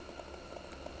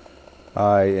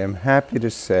I am happy to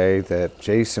say that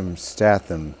Jason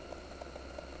Statham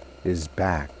is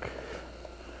back.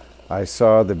 I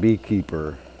saw The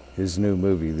Beekeeper, his new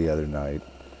movie, the other night,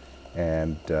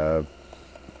 and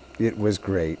it was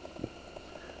great.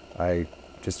 I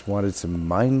just wanted some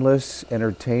mindless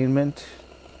entertainment,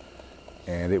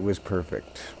 and it was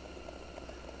perfect.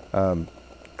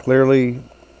 Clearly,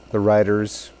 the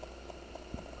writers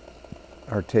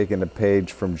are taking a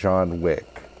page from John Wick,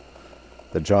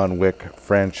 the John Wick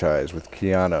franchise with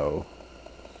Keanu.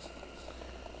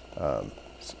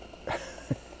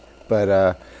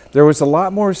 But there was a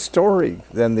lot more story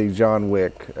than the John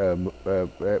Wick,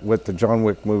 what the John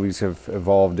Wick movies have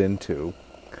evolved into,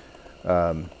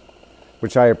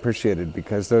 which I appreciated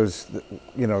because those,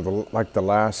 like the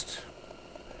last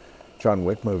John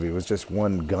Wick movie was just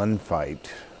one gunfight,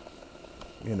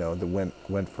 that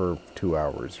went for 2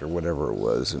 hours or whatever it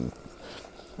was, and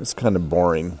it's kind of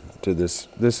boring to this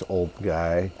old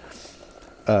guy.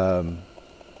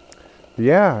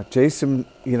 Yeah, Jason,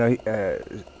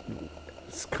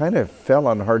 kind of fell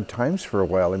on hard times for a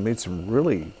while. He made some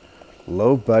really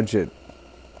low budget,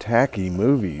 tacky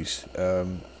movies,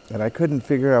 and I couldn't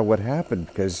figure out what happened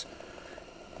because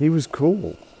he was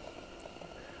cool.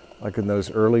 Like in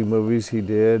those early movies he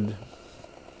did,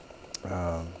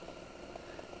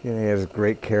 he has a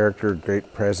great character,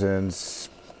 great presence,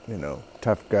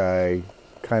 tough guy,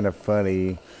 kind of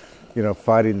funny,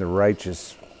 fighting the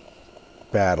righteous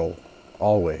battle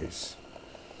always.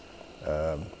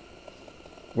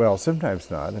 Well,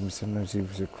 sometimes not. I mean, sometimes he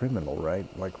was a criminal, right?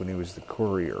 Like when he was the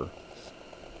courier.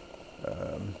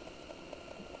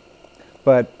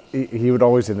 But he would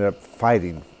always end up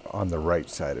fighting on the right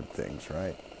side of things,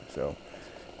 right? So,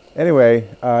 anyway,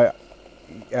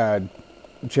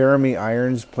 Jeremy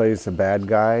Irons plays the bad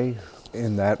guy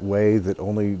in that way that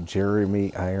only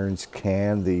Jeremy Irons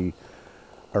can, the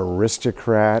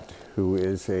aristocrat who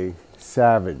is a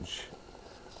savage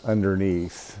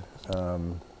underneath,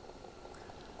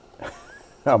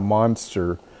 a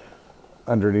monster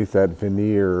underneath that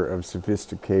veneer of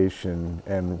sophistication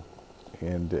and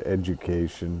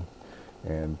education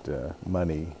and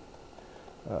money.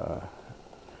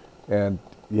 And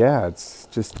yeah, it's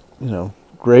just,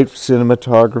 great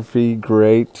cinematography,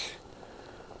 great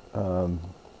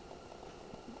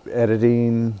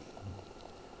editing,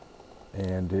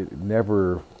 and it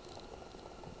never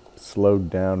slowed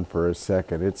down for a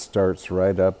second. It starts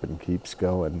right up and keeps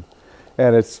going.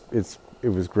 And it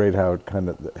was great how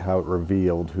it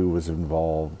revealed who was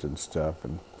involved and stuff.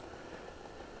 And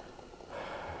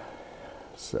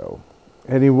so,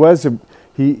 and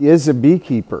he is a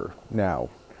beekeeper now.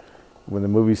 When the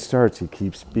movie starts, he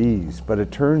keeps bees, but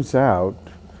it turns out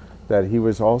that he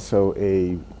was also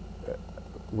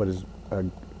what is a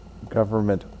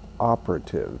government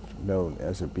operative known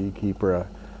as a beekeeper, a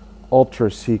ultra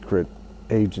secret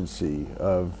agency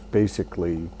of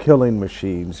basically killing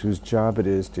machines whose job it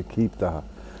is to keep the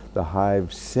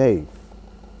hive safe.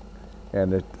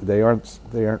 And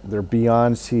they're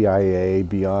beyond CIA,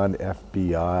 beyond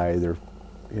FBI.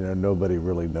 Nobody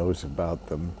really knows about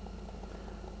them.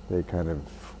 They kind of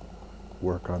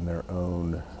work on their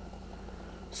own.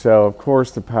 So of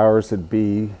course the powers that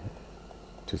be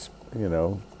just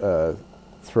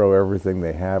throw everything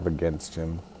they have against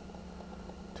him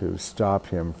to stop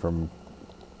him from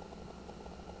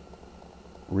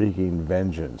wreaking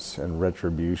vengeance and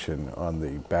retribution on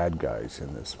the bad guys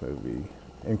in this movie,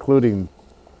 including,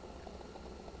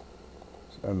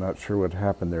 I'm not sure what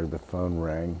happened there, the phone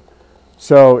rang.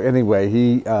 So anyway,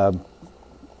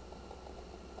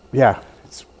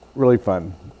 it's really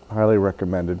fun, highly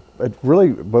recommended. But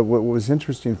what was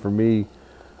interesting for me,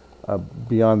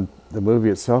 beyond the movie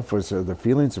itself, was the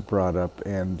feelings it brought up,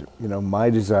 and my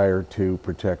desire to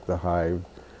protect the hive.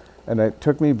 And it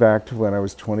took me back to when I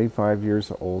was 25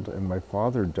 years old and my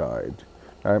father died.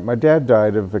 My dad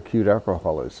died of acute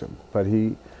alcoholism, but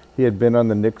he had been on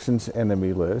the Nixon's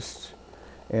enemy list.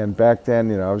 And back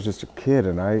then, I was just a kid,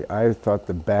 and I thought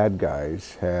the bad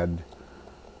guys had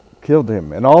killed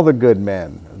him. And all the good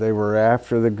men, they were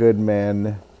after the good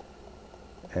men.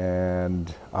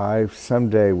 And I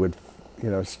someday would,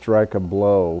 strike a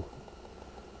blow,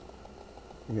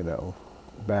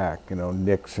 back,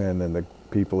 Nixon and the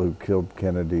people who killed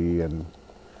Kennedy and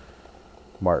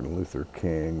Martin Luther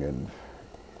King, and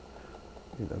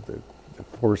the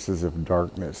forces of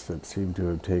darkness that seem to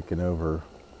have taken over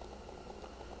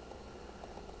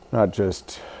not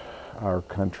just our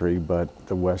country but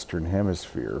the Western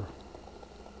Hemisphere.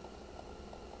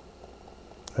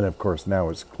 And of course now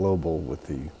it's global with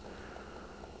the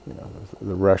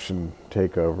Russian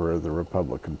takeover of the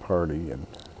Republican Party and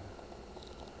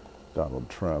Donald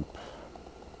Trump.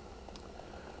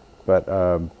 But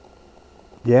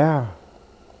yeah,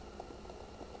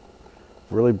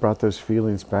 really brought those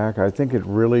feelings back. I think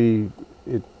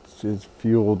it's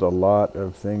fueled a lot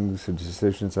of things and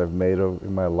decisions I've made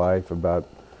in my life about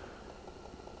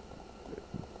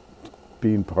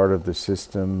being part of the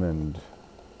system and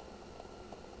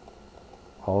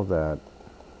all that.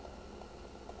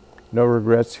 No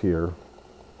regrets here.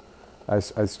 I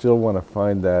still want to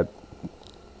find that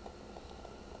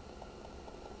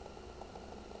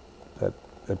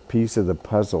piece of the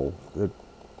puzzle that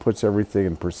puts everything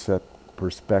in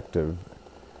perspective,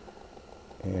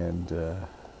 and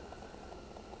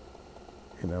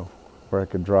where I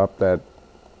could drop that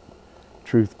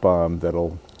truth bomb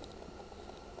that'll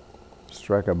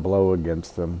strike a blow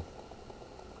against them.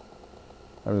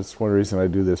 And that's one reason I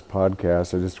do this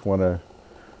podcast. I just want to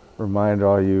remind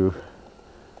all you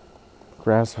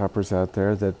grasshoppers out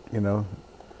there that,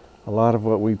 a lot of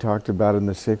what we talked about in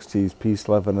the 60s, peace,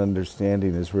 love, and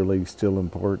understanding, is really still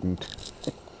important.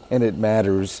 And it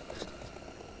matters.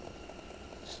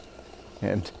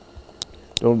 And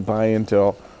don't buy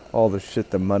into all the shit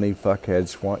the money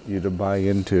fuckheads want you to buy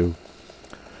into.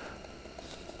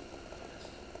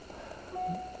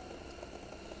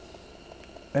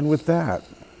 And with that,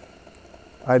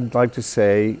 I'd like to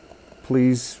say,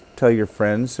 please tell your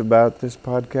friends about this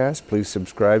podcast. Please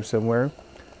subscribe somewhere.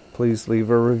 Please leave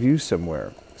a review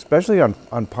somewhere, especially on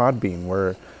Podbean,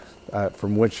 where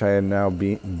from which I am now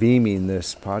beaming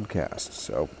this podcast.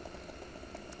 So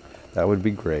that would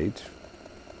be great.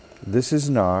 This is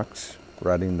Knox,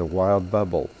 riding the wild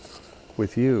bubble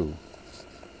with you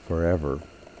forever.